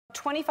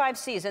25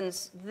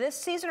 seasons. This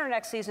season or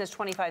next season is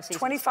 25 seasons?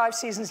 25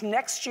 seasons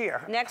next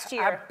year. Next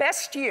year. Our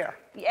best year.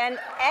 And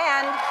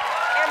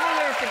every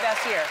year is the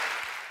best year.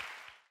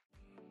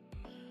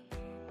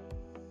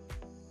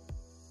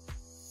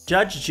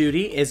 Judge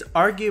Judy is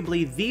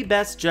arguably the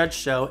best judge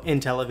show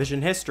in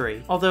television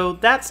history. Although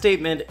that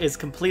statement is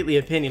completely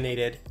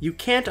opinionated, you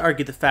can't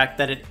argue the fact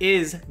that it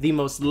is the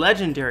most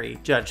legendary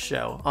judge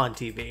show on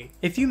TV.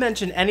 If you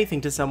mention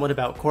anything to someone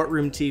about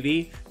courtroom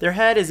TV, their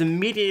head is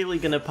immediately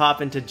gonna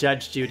pop into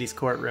Judge Judy's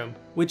courtroom.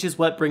 Which is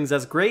what brings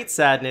us great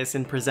sadness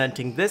in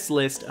presenting this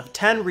list of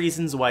 10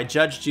 reasons why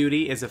Judge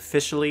Judy is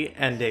officially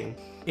ending.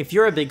 If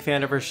you're a big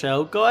fan of her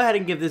show, go ahead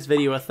and give this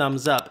video a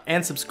thumbs up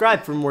and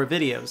subscribe for more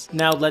videos.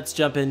 Now let's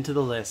jump into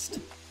the list.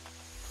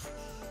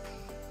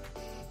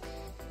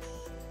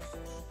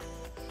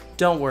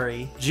 Don't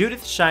worry,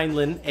 Judith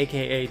Sheindlin,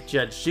 aka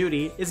Judge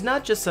Judy, is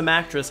not just some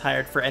actress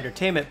hired for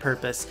entertainment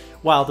purpose,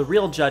 while the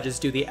real judges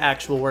do the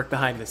actual work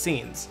behind the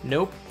scenes.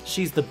 Nope,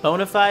 she's the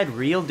bona fide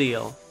real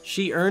deal.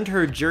 She earned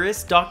her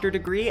Juris Doctor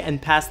degree and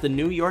passed the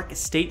New York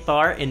State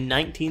Bar in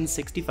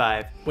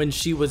 1965, when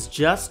she was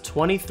just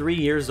 23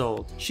 years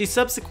old. She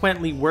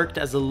subsequently worked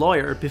as a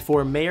lawyer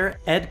before Mayor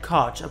Ed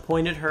Koch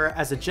appointed her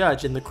as a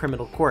judge in the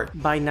criminal court.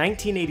 By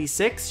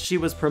 1986, she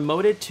was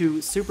promoted to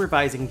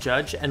supervising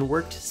judge and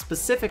worked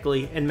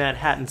specifically in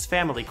Manhattan's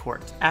family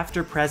court.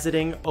 After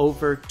presiding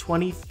over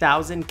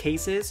 20,000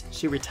 cases,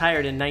 she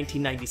retired in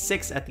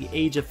 1996 at the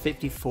age of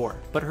 54,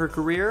 but her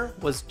career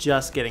was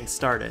just getting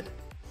started.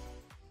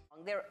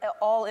 They're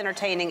all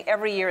entertaining.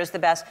 Every year is the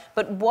best.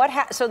 But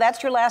so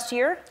that's your last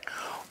year?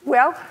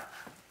 Well,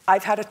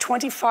 I've had a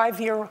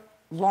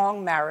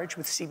 25-year-long marriage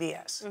with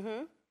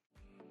CBS.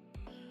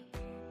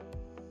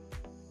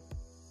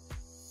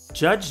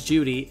 Judge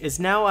Judy is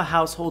now a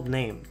household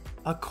name.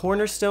 A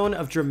cornerstone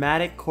of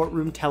dramatic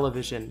courtroom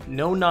television,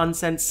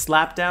 no-nonsense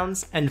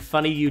slapdowns, and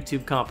funny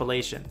YouTube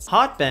compilations.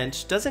 Hot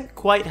Bench doesn't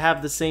quite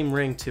have the same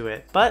ring to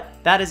it,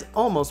 but that is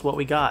almost what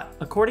we got.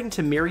 According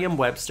to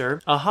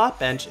Merriam-Webster, a hot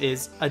bench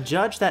is a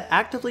judge that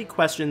actively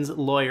questions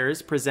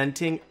lawyers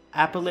presenting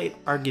appellate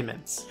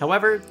arguments.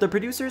 However, the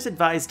producers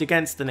advised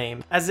against the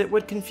name, as it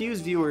would confuse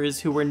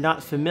viewers who were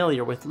not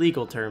familiar with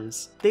legal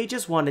terms. They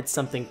just wanted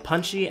something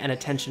punchy and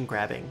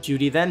attention-grabbing.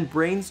 Judy then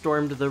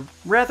brainstormed the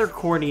rather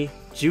corny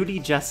Judy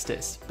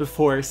Justice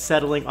before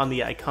settling on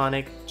the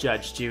iconic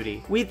Judge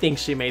Judy. We think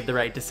she made the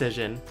right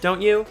decision,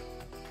 don't you?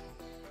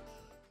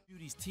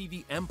 Judy's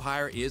TV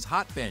empire is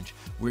Hot Bench,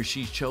 where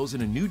she's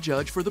chosen a new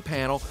judge for the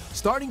panel.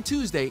 Starting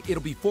Tuesday,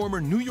 it'll be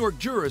former New York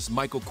jurist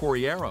Michael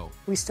Corriero.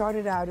 We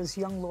started out as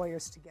young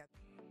lawyers together.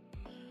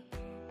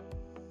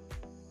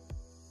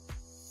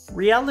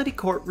 Reality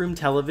courtroom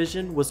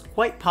television was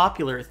quite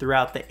popular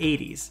throughout the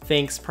 80s,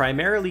 thanks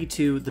primarily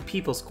to The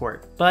People's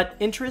Court, but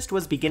interest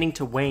was beginning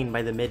to wane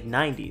by the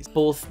mid-90s.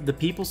 Both The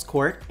People's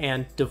Court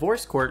and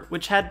Divorce Court,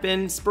 which had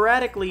been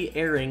sporadically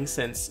airing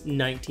since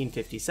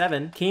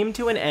 1957, came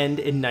to an end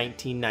in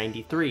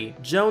 1993.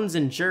 Jones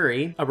and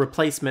Jury, a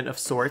replacement of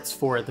sorts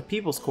for The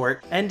People's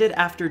Court, ended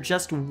after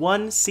just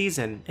one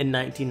season in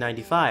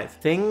 1995.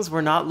 Things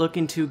were not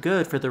looking too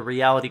good for the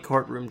reality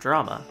courtroom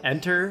drama.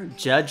 Enter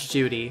Judge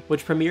Judy,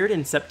 which premiered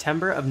in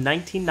September of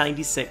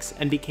 1996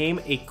 and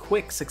became a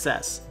quick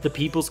success. The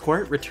People's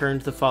Court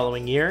returned the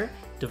following year,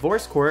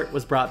 Divorce Court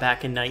was brought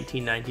back in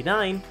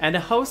 1999, and a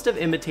host of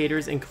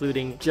imitators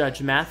including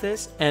Judge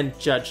Mathis and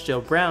Judge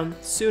Joe Brown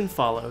soon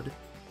followed.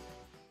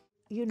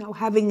 You know,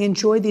 having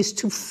enjoyed these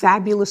two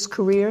fabulous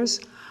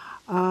careers,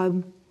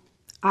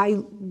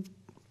 I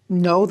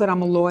know that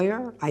I'm a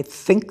lawyer. I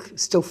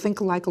still think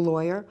like a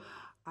lawyer.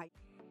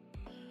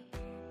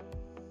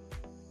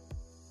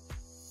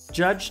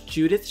 Judge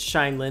Judith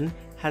Sheindlin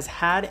has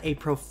had a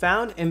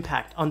profound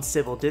impact on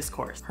civil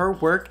discourse. Her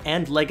work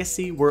and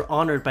legacy were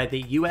honored by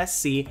the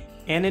USC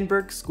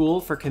Annenberg School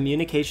for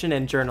Communication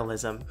and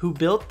Journalism, who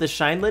built the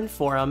Sheindlin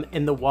Forum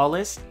in the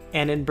Wallace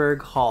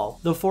Annenberg Hall.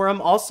 The forum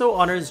also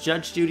honors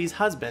Judge Judy's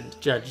husband,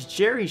 Judge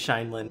Jerry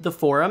Sheindlin. The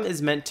forum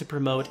is meant to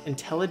promote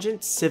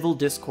intelligent civil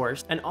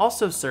discourse and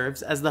also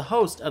serves as the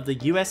host of the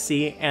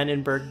USC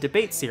Annenberg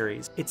debate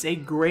series. It's a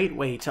great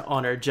way to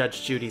honor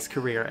Judge Judy's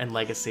career and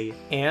legacy,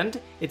 and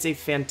it's a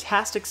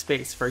fantastic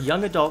space for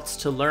young adults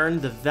to learn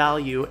the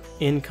value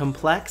in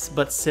complex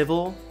but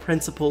civil,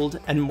 principled,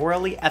 and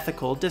morally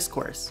ethical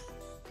discourse.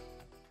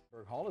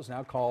 Hall is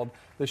now called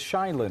the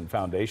Sheindlin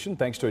Foundation,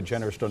 thanks to a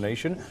generous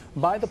donation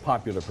by the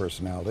popular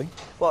personality.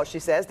 Well, she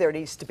says there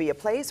needs to be a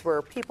place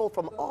where people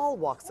from all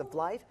walks of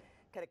life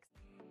can.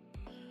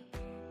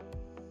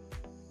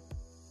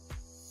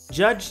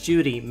 Judge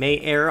Judy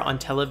may air on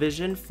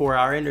television for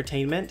our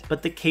entertainment,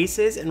 but the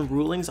cases and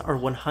rulings are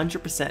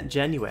 100%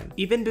 genuine.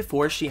 Even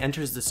before she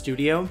enters the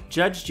studio,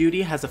 Judge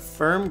Judy has a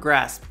firm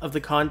grasp of the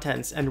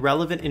contents and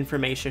relevant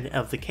information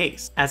of the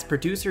case, as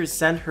producers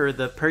send her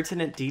the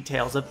pertinent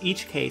details of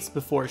each case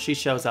before she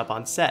shows up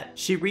on set.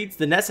 She reads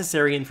the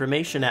necessary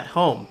information at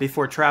home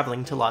before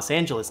traveling to Los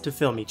Angeles to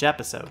film each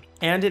episode.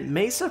 And it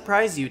may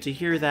surprise you to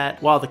hear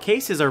that while the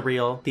cases are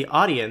real, the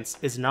audience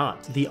is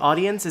not. The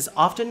audience is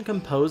often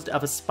composed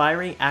of aspiring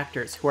aspiring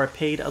actors who are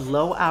paid a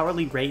low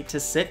hourly rate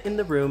to sit in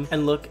the room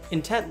and look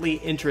intently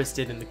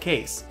interested in the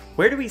case.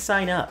 Where do we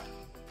sign up?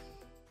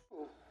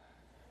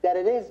 That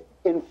it is,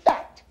 in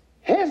fact,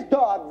 his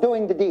dog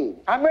doing the deed.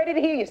 I'm ready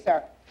to hear you,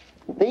 sir.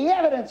 The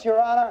evidence,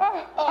 Your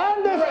Honor,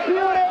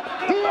 undisputed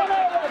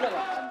DNA evidence.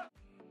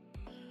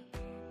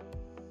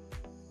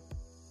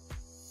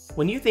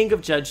 When you think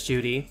of Judge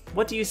Judy,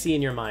 what do you see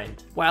in your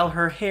mind? While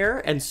her hair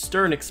and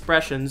stern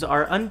expressions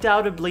are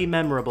undoubtedly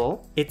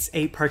memorable, it's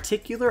a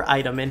particular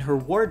item in her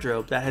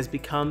wardrobe that has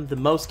become the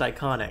most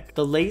iconic.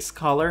 The lace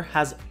collar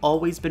has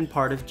always been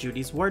part of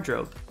Judy's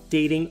wardrobe,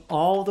 dating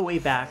all the way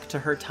back to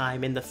her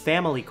time in the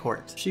family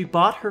court. She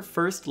bought her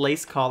first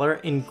lace collar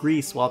in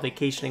Greece while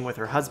vacationing with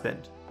her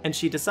husband, and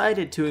she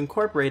decided to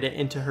incorporate it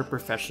into her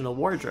professional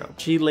wardrobe.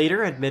 She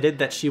later admitted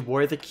that she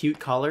wore the cute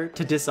collar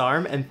to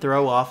disarm and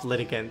throw off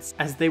litigants,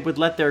 as they would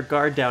let their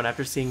guard down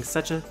after seeing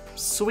such a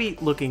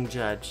sweet-looking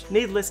judge.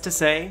 Needless to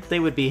say,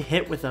 they would be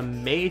hit with a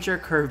major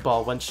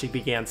curveball once she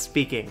began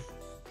speaking.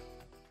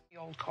 The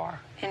old car.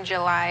 In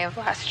July of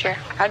last year.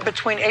 And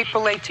between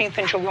April 18th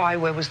and July,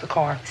 where was the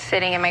car?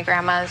 Sitting in my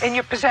grandma's. In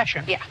your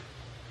possession? Yeah.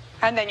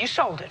 And then you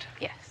sold it?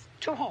 Yes.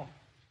 To whom?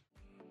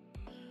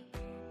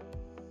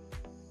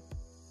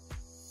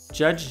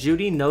 Judge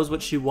Judy knows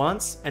what she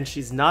wants, and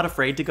she's not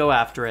afraid to go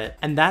after it.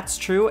 And that's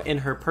true in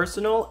her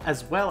personal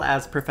as well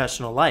as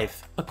professional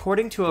life.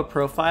 According to a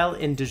profile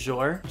in Du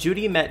Jour,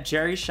 Judy met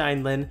Jerry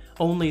Scheindlin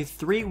only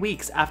 3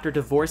 weeks after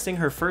divorcing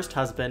her first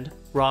husband,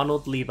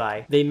 Ronald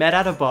Levi. They met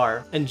at a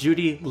bar, and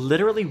Judy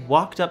literally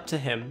walked up to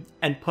him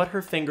and put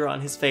her finger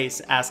on his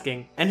face,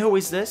 asking, "And who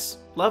is this?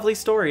 Lovely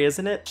story,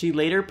 isn't it?" She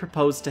later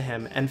proposed to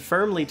him and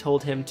firmly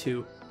told him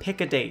to pick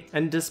a date,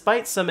 and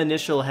despite some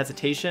initial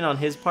hesitation on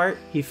his part,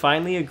 he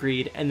finally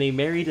agreed and they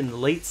married in the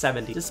late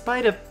 70s.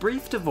 Despite a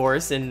brief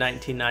divorce in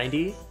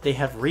 1990, they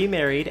have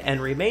remarried and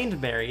remained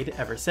married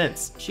ever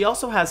since. She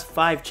also has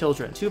 5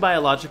 children, 2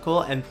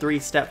 biological and 3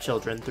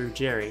 stepchildren through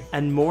Jerry,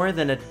 and more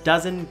than a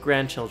dozen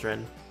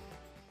grandchildren.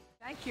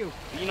 Thank you.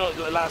 You know,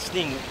 the last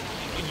thing,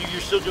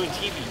 you're still doing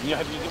TV. You know,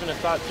 have you given a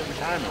thought to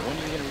retirement? When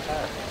are you going to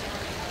retire?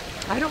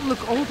 I don't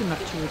look old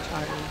enough to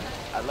retire.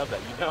 I love that,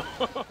 you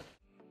know.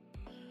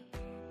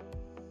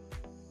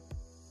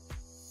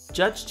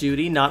 Judge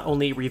Judy not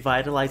only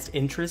revitalized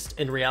interest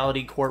in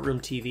reality courtroom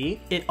TV,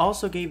 it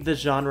also gave the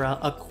genre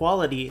a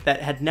quality that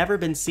had never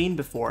been seen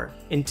before.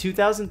 In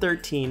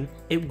 2013,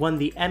 it won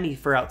the Emmy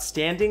for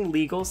Outstanding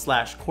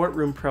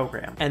Legal/Courtroom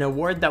Program, an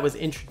award that was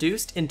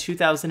introduced in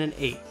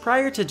 2008.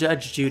 Prior to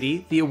Judge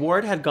Judy, the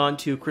award had gone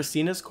to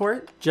Christina's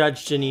Court,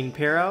 Judge Janine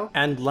Pirro,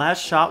 and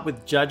Last Shot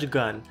with Judge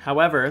Gunn.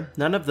 However,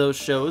 none of those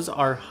shows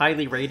are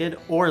highly rated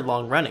or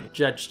long-running.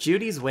 Judge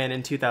Judy's win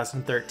in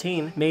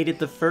 2013 made it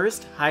the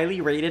first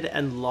highly rated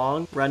and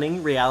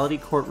long-running reality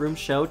courtroom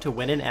show to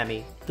win an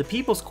Emmy. The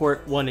People's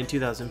Court won in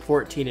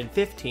 2014 and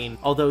 15,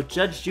 although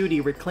Judge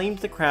Judy reclaimed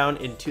the crown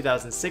in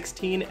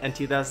 2016 and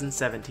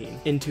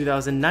 2017. In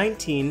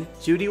 2019,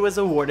 Judy was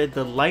awarded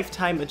the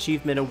Lifetime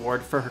Achievement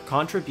Award for her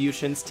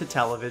contributions to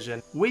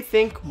television. We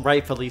think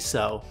rightfully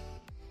so.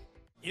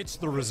 It's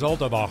the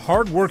result of a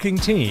hard-working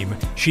team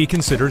she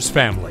considers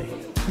family.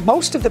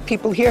 Most of the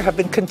people here have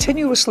been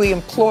continuously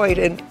employed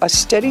in a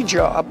steady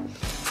job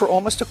for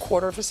almost a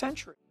quarter of a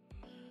century.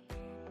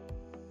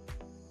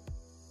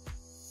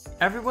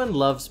 Everyone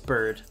loves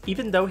Bird,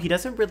 even though he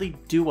doesn't really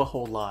do a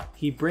whole lot.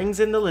 He brings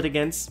in the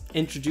litigants,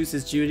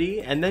 introduces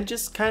Judy, and then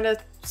just kinda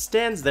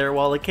stands there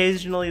while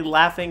occasionally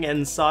laughing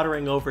and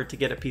soldering over to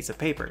get a piece of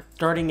paper.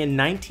 Starting in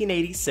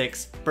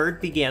 1986,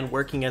 Bird began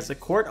working as a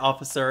court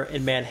officer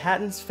in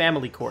Manhattan's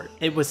family court.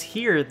 It was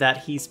here that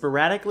he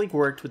sporadically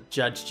worked with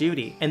Judge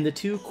Judy, and the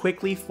two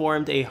quickly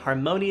formed a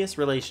harmonious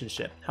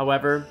relationship.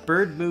 However,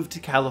 Bird moved to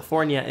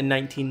California in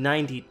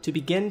 1990 to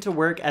begin to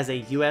work as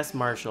a U.S.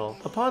 Marshal.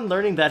 Upon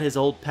learning that his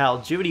old pal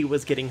Judy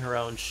was getting her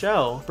own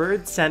show,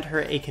 Bird sent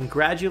her a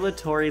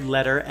congratulatory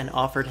letter and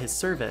offered his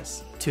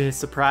service. To his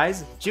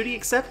surprise, Judy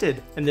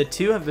accepted, and the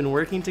two have been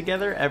working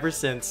together ever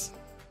since.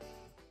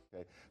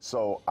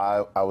 So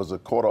I was a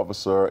court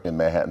officer in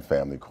Manhattan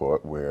Family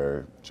Court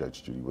where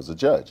Judge Judy was a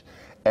judge.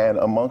 And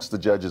amongst the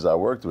judges I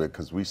worked with,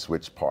 because we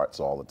switched parts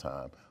all the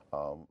time.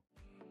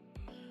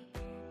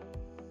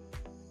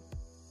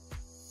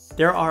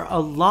 There are a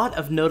lot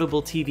of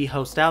notable TV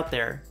hosts out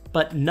there,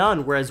 but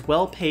none were as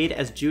well paid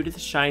as Judith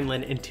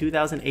Scheindlin in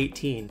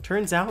 2018.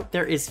 Turns out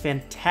there is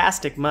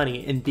fantastic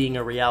money in being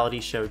a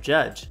reality show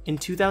judge. In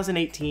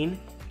 2018,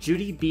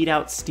 Judy beat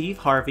out Steve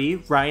Harvey,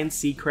 Ryan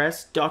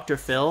Seacrest, Dr.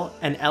 Phil,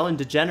 and Ellen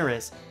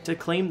DeGeneres to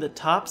claim the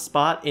top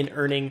spot in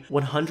earning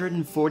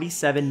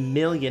 $147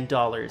 million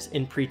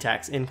in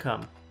pre-tax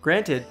income.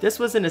 Granted, this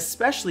was an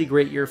especially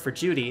great year for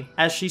Judy,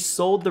 as she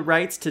sold the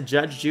rights to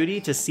Judge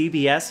Judy to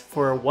CBS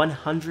for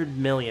 $100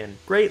 million,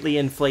 greatly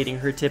inflating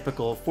her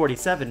typical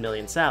 $47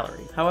 million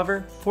salary.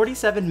 However,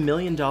 $47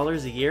 million a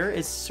year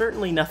is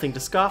certainly nothing to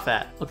scoff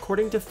at.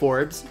 According to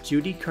Forbes,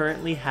 Judy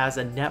currently has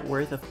a net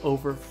worth of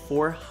over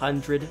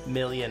 $400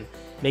 million,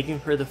 making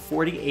her the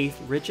 48th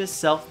richest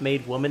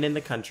self-made woman in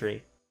the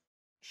country.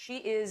 She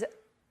is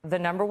the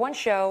 #1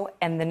 show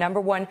and the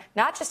 #1,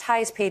 not just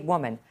highest paid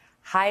woman,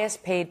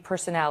 highest paid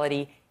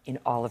personality in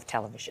all of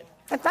television.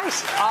 That's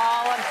nice.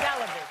 All of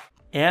television.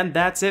 And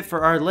that's it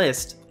for our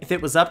list. If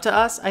it was up to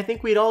us, I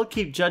think we'd all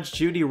keep Judge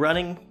Judy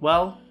running,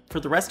 well, for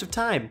the rest of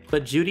time.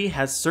 But Judy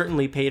has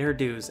certainly paid her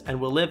dues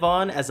and will live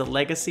on as a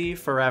legacy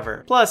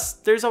forever. Plus,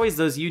 there's always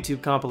those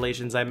YouTube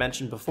compilations I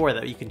mentioned before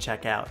that you can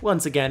check out.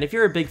 Once again, if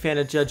you're a big fan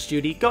of Judge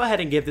Judy, go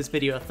ahead and give this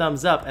video a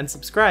thumbs up and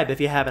subscribe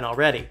if you haven't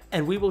already.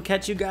 And we will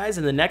catch you guys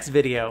in the next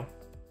video.